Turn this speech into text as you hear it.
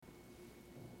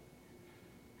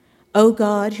O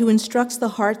God, who instructs the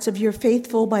hearts of your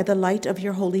faithful by the light of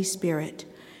your Holy Spirit,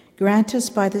 grant us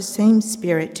by the same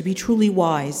Spirit to be truly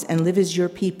wise and live as your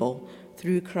people,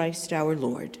 through Christ our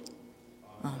Lord.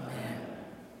 Amen.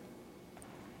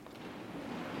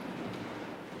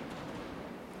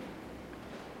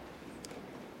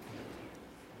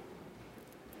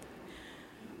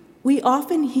 We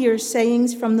often hear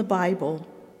sayings from the Bible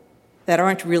that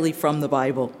aren't really from the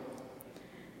Bible.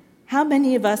 How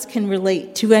many of us can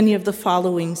relate to any of the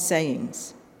following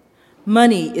sayings?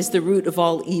 Money is the root of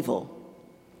all evil,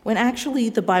 when actually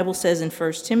the Bible says in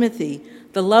 1 Timothy,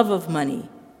 the love of money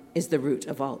is the root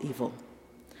of all evil.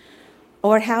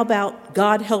 Or how about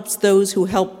God helps those who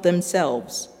help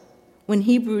themselves, when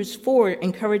Hebrews 4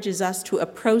 encourages us to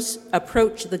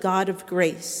approach the God of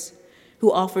grace,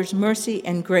 who offers mercy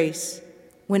and grace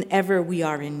whenever we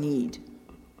are in need.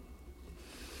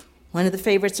 One of the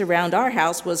favorites around our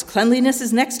house was cleanliness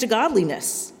is next to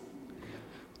godliness,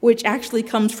 which actually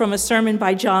comes from a sermon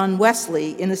by John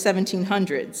Wesley in the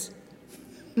 1700s.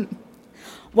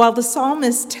 While the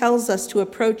psalmist tells us to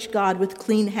approach God with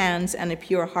clean hands and a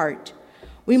pure heart,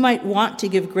 we might want to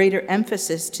give greater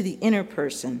emphasis to the inner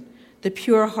person, the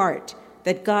pure heart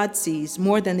that God sees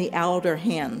more than the outer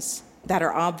hands that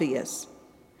are obvious.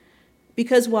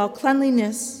 Because while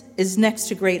cleanliness is next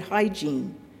to great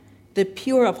hygiene, the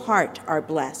pure of heart are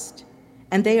blessed,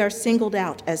 and they are singled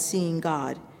out as seeing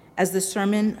God, as the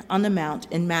Sermon on the Mount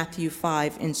in Matthew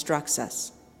 5 instructs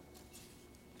us.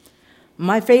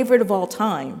 My favorite of all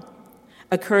time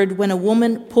occurred when a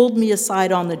woman pulled me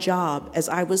aside on the job as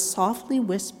I was softly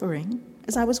whispering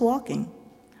as I was walking.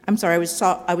 I was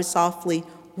softly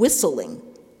whistling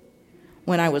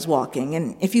when I was walking.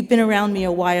 And if you've been around me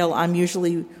a while, I'm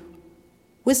usually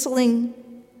whistling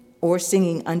or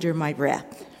singing under my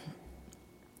breath.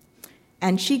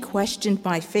 And she questioned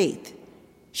my faith.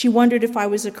 She wondered if I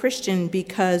was a Christian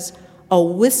because a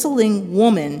whistling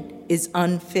woman is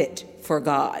unfit for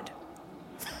God.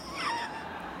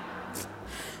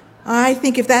 I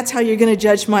think if that's how you're going to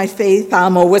judge my faith,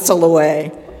 I'm a whistle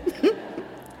away.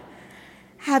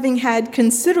 Having had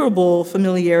considerable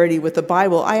familiarity with the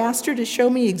Bible, I asked her to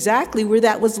show me exactly where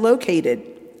that was located.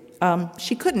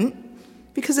 She couldn't,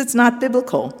 because it's not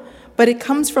biblical, but it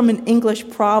comes from an English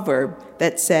proverb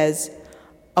that says,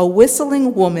 "A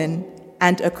whistling woman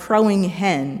and a crowing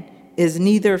hen is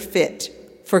neither fit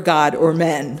for God or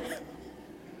men."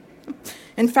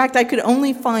 In fact, I could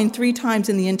only find 3 times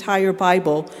in the entire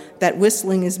Bible that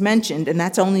whistling is mentioned, and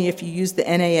that's only if you use the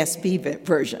NASB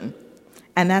version.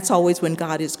 And that's always when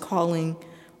God is calling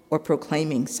or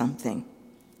proclaiming something.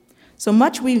 So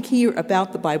much we hear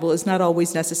about the Bible is not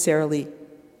always necessarily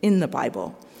in the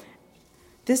Bible.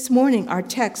 This morning, our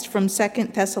text from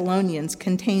 2 Thessalonians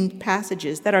contained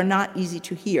passages that are not easy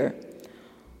to hear.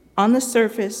 On the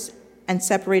surface and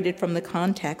separated from the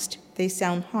context, they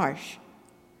sound harsh.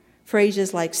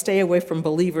 Phrases like, "Stay away from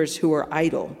believers who are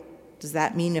idle." Does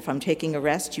that mean if I'm taking a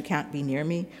rest, you can't be near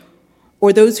me?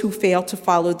 Or those who fail to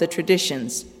follow the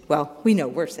traditions. Well, we know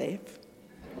we're safe.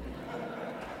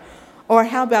 Or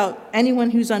how about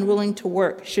anyone who's unwilling to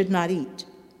work should not eat?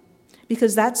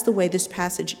 Because that's the way this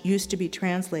passage used to be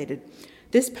translated.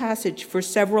 This passage for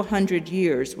several hundred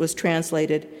years was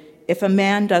translated, "If a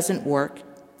man doesn't work,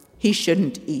 he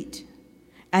shouldn't eat."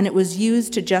 And it was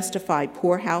used to justify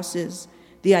poorhouses,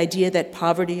 the idea that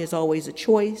poverty is always a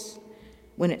choice,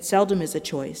 when it seldom is a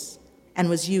choice, and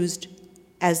was used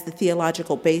as the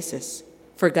theological basis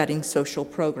for gutting social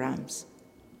programs.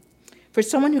 For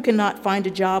someone who cannot find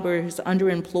a job or is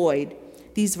underemployed,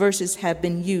 these verses have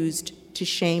been used to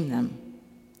shame them.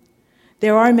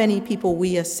 There are many people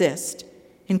we assist,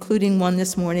 including one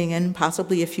this morning and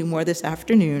possibly a few more this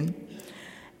afternoon.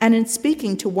 And in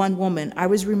speaking to one woman, I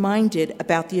was reminded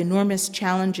about the enormous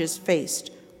challenges faced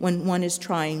when one is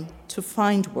trying to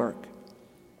find work.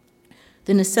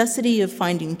 The necessity of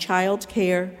finding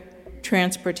childcare,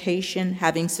 transportation,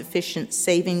 having sufficient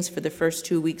savings for the first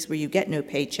 2 weeks where you get no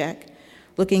paycheck,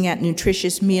 looking at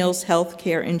nutritious meals, health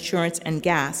care, insurance, and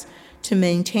gas to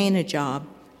maintain a job,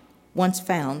 once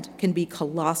found, can be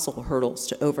colossal hurdles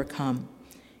to overcome.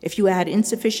 If you add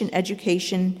insufficient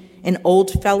education, an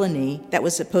old felony that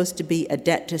was supposed to be a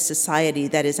debt to society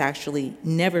that is actually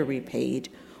never repaid,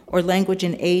 or language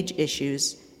and age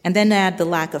issues, and then add the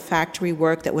lack of factory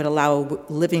work that would allow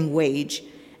a living wage,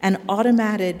 and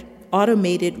automated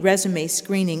resume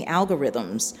screening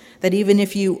algorithms that even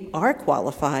if you are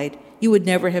qualified, you would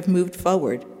never have moved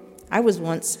forward. I was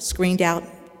once screened out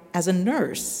as a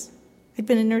nurse. I'd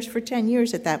been a nurse for 10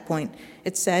 years at that point.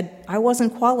 It said I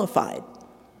wasn't qualified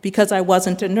because I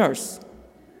wasn't a nurse.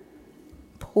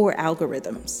 Poor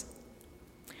algorithms.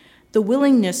 The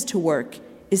willingness to work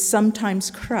is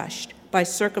sometimes crushed by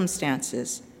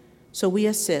circumstances, so we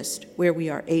assist where we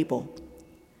are able.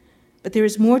 But there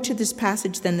is more to this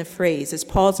passage than the phrase, as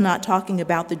Paul's not talking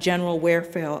about the general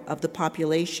welfare of the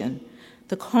population.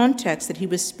 The context that he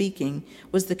was speaking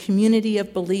was the community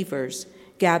of believers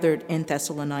gathered in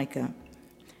Thessalonica.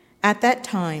 At that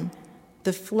time,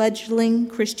 the fledgling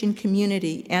Christian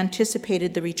community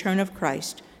anticipated the return of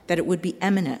Christ, that it would be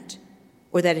imminent,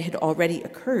 or that it had already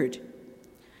occurred.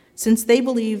 Since they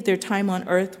believed their time on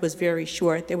earth was very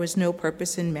short, there was no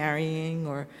purpose in marrying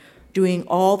or doing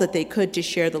all that they could to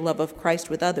share the love of Christ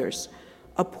with others.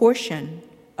 A portion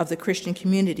of the Christian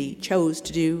community chose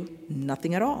to do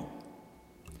nothing at all.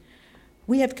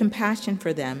 We have compassion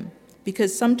for them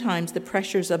because sometimes the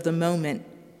pressures of the moment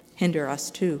hinder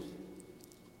us too.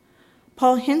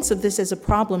 Paul hints of this as a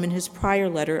problem in his prior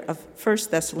letter of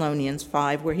 1 Thessalonians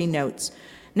 5, where he notes,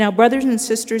 "Now, brothers and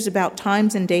sisters, about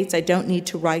times and dates I don't need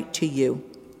to write to you.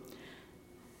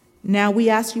 Now we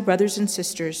ask you, brothers and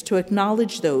sisters, to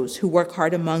acknowledge those who work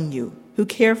hard among you, who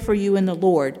care for you in the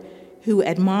Lord, who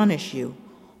admonish you.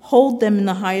 Hold them in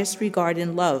the highest regard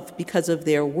and love because of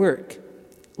their work.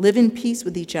 Live in peace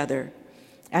with each other.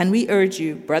 And we urge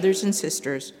you, brothers and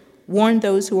sisters, warn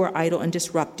those who are idle and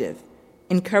disruptive.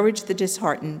 Encourage the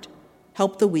disheartened.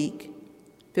 Help the weak.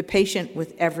 Be patient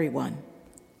with everyone."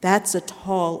 That's a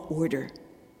tall order.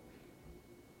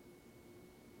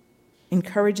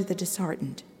 Encourage the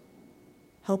disheartened.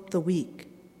 Help the weak.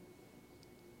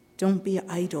 Don't be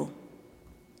idle.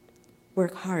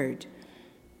 Work hard.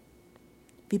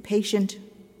 Be patient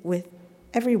with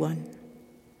everyone.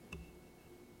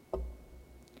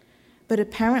 But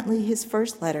apparently his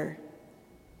first letter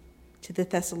to the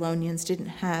Thessalonians didn't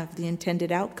have the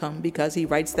intended outcome, because he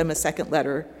writes them a second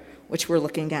letter, which we're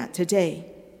looking at today.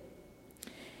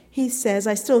 He says,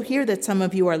 "I still hear that some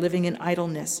of you are living in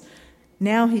idleness."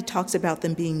 Now he talks about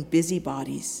them being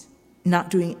busybodies,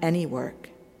 not doing any work.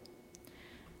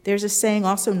 There's a saying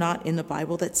also not in the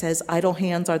Bible that says, "Idle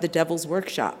hands are the devil's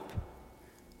workshop."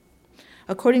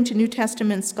 According to New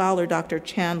Testament scholar Dr.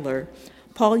 Chandler,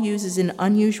 Paul uses an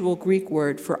unusual Greek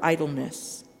word for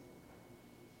idleness.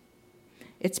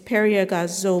 It's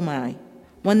periagazomai,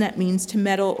 one that means to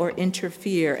meddle or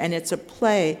interfere, and it's a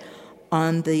play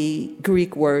on the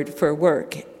Greek word for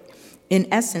work. In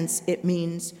essence, it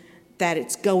means that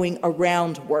it's going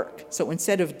around work. So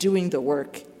instead of doing the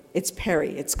work, it's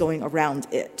going around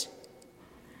it.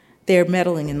 They're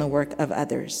meddling in the work of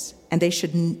others, and they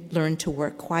should learn to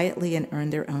work quietly and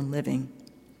earn their own living.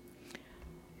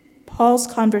 Paul's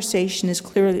conversation is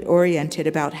clearly oriented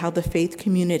about how the faith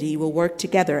community will work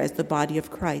together as the body of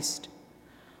Christ.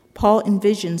 Paul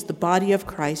envisions the body of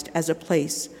Christ as a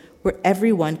place where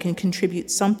everyone can contribute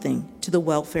something to the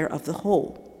welfare of the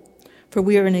whole. For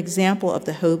we are an example of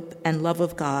the hope and love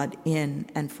of God in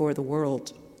and for the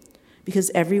world, because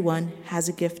everyone has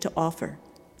a gift to offer.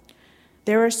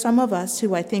 There are some of us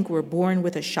who I think were born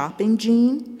with a shopping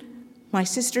gene. My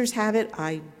sisters have it,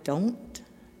 I don't.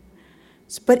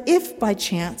 But if by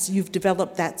chance you've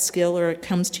developed that skill or it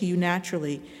comes to you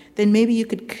naturally, then maybe you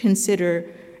could consider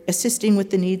assisting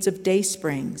with the needs of Day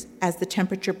Springs as the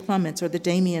temperature plummets, or the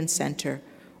Damien Center,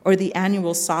 or the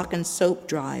annual sock and soap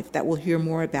drive that we'll hear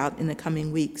more about in the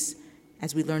coming weeks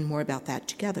as we learn more about that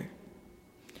together.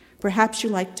 Perhaps you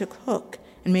like to cook,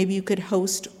 and maybe you could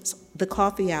host the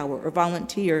coffee hour or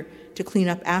volunteer to clean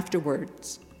up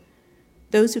afterwards.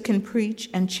 Those who can preach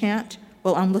and chant,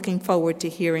 well, I'm looking forward to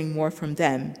hearing more from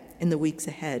them in the weeks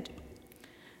ahead.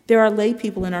 There are lay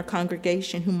people in our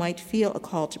congregation who might feel a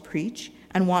call to preach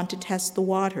and want to test the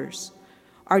waters.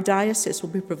 Our diocese will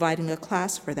be providing a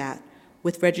class for that,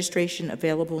 with registration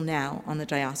available now on the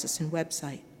diocesan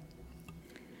website.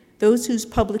 Those whose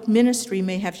public ministry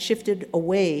may have shifted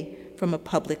away from a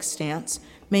public stance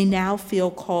may now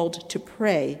feel called to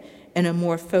pray in a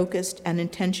more focused and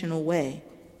intentional way,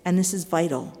 and this is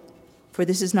vital, for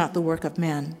this is not the work of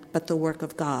man, but the work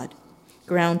of God,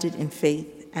 grounded in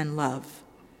faith and love.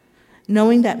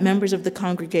 Knowing that members of the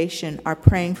congregation are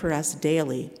praying for us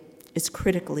daily is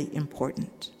critically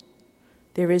important.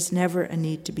 There is never a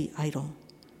need to be idle.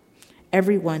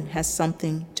 Everyone has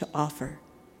something to offer.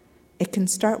 It can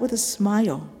start with a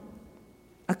smile,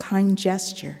 a kind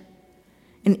gesture,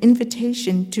 an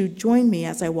invitation to join me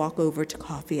as I walk over to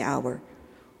coffee hour,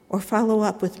 or follow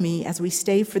up with me as we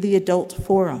stay for the adult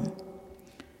forum.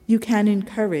 You can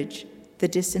encourage the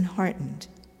disheartened.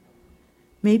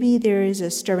 Maybe there is a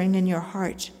stirring in your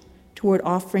heart toward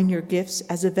offering your gifts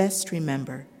as a vestry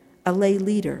member, a lay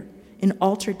leader, an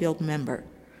altar guild member,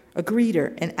 a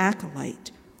greeter, an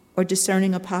acolyte, or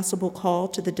discerning a possible call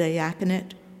to the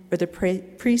diaconate or the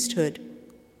priesthood,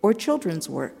 or children's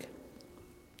work.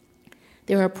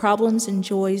 There are problems and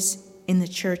joys in the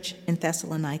church in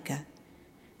Thessalonica,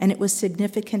 and it was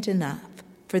significant enough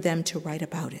for them to write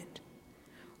about it.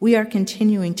 We are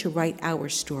continuing to write our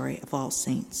story of All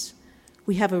Saints.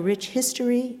 We have a rich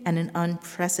history and an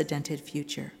unprecedented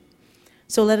future.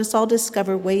 So let us all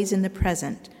discover ways in the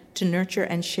present to nurture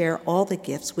and share all the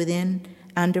gifts within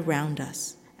and around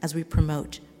us as we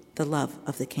promote the love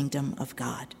of the kingdom of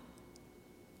God.